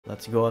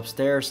Let's go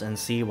upstairs and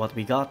see what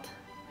we got.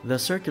 The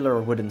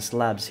circular wooden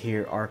slabs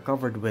here are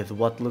covered with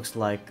what looks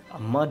like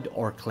mud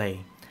or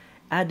clay.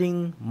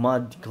 Adding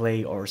mud,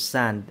 clay, or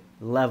sand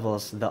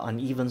levels the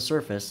uneven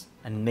surface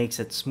and makes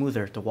it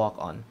smoother to walk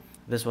on.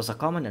 This was a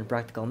common and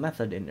practical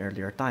method in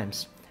earlier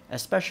times,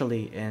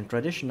 especially in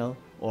traditional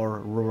or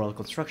rural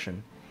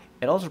construction.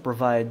 It also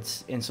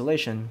provides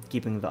insulation,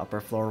 keeping the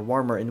upper floor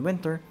warmer in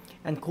winter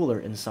and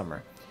cooler in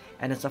summer,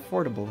 and it's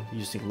affordable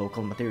using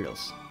local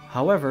materials.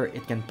 However,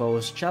 it can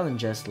pose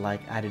challenges like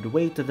added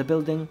weight to the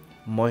building,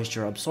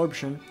 moisture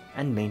absorption,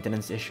 and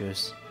maintenance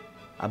issues.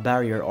 A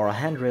barrier or a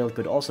handrail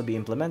could also be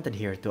implemented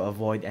here to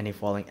avoid any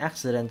falling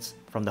accidents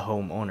from the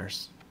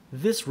homeowners.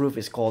 This roof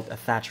is called a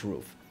thatch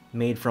roof,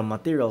 made from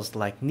materials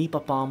like Nipa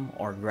palm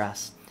or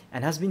grass,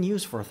 and has been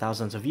used for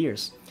thousands of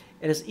years.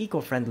 It is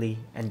eco-friendly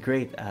and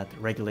great at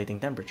regulating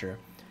temperature.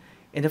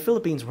 In the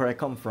Philippines, where I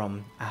come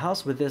from, a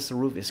house with this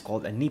roof is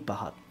called a Nipa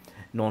hut,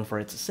 known for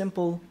its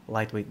simple,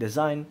 lightweight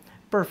design,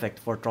 perfect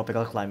for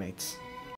tropical climates.